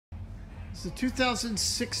It's the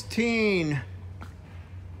 2016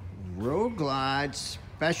 Road Glide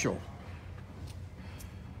Special.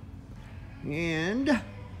 And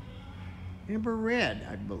amber red,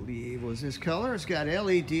 I believe, was this color. It's got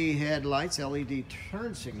LED headlights, LED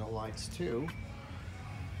turn signal lights too.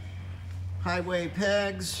 Highway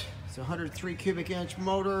pegs. It's a 103 cubic inch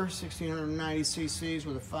motor, 1690 cc's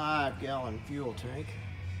with a 5-gallon fuel tank.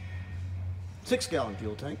 6-gallon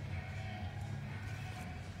fuel tank.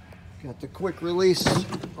 Got the quick release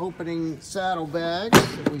opening saddlebags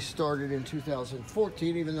that we started in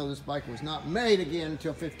 2014, even though this bike was not made again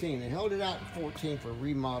until 15. They held it out in 14 for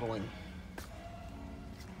remodeling.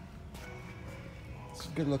 It's a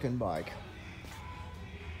good looking bike.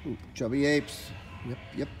 Ooh, chubby apes.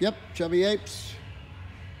 Yep, chubby apes.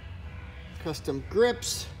 Custom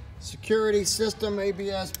grips, security system,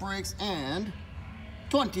 ABS brakes, and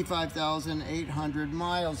 25,800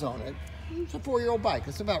 miles on it. It's a 4-year-old bike,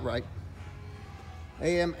 that's about right.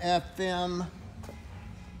 AM, FM,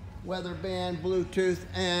 weather band, Bluetooth,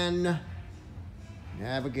 and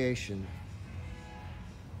navigation.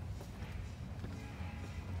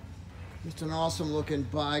 Just an awesome looking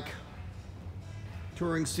bike.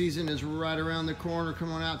 Touring season is right around the corner.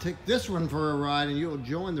 Come on out, take this one for a ride, and you'll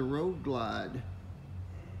join the Road Glide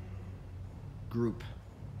group.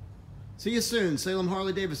 See you soon, Salem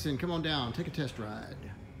Harley-Davidson. Come on down, take a test ride.